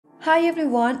Hi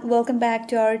everyone, welcome back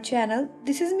to our channel.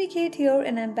 This is me Kate here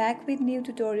and I'm back with new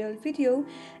tutorial video,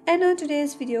 and on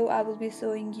today's video I will be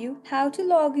showing you how to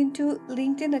log into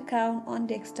LinkedIn account on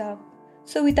desktop.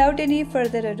 So without any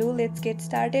further ado, let's get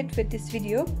started with this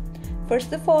video.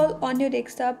 First of all, on your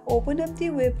desktop, open up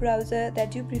the web browser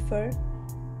that you prefer,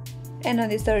 and on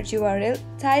the search URL,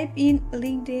 type in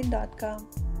linkedin.com.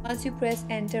 Once you press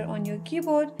enter on your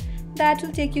keyboard, that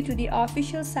will take you to the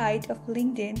official site of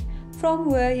LinkedIn, from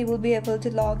where you will be able to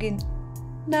log in.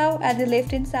 Now at the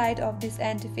left hand side of this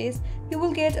interface, you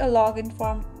will get a login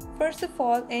form. First of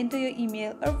all, enter your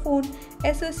email or phone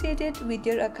associated with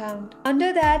your account.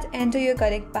 Under that, enter your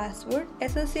correct password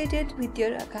associated with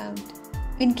your account.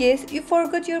 In case you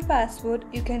forgot your password,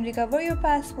 you can recover your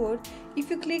password if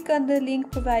you click on the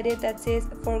link provided that says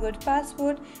forgot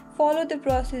password. Follow the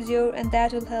procedure and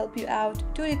that will help you out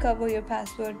to recover your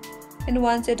password. And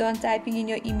once you're done typing in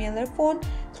your email or phone,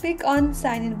 click on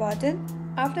sign in button.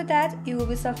 After that, you will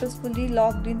be successfully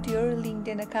logged into your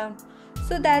LinkedIn account.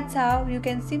 So that's how you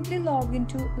can simply log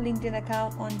into LinkedIn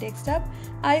account on desktop.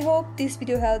 I hope this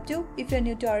video helped you. If you're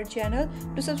new to our channel,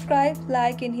 do subscribe,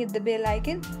 like and hit the bell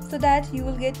icon so that you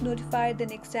will get notified the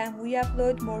next time we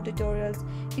upload more tutorials.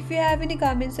 If you have any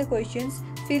comments or questions,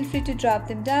 feel free to drop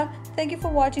them down. Thank you for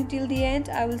watching till the end.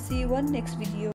 I will see you on next video.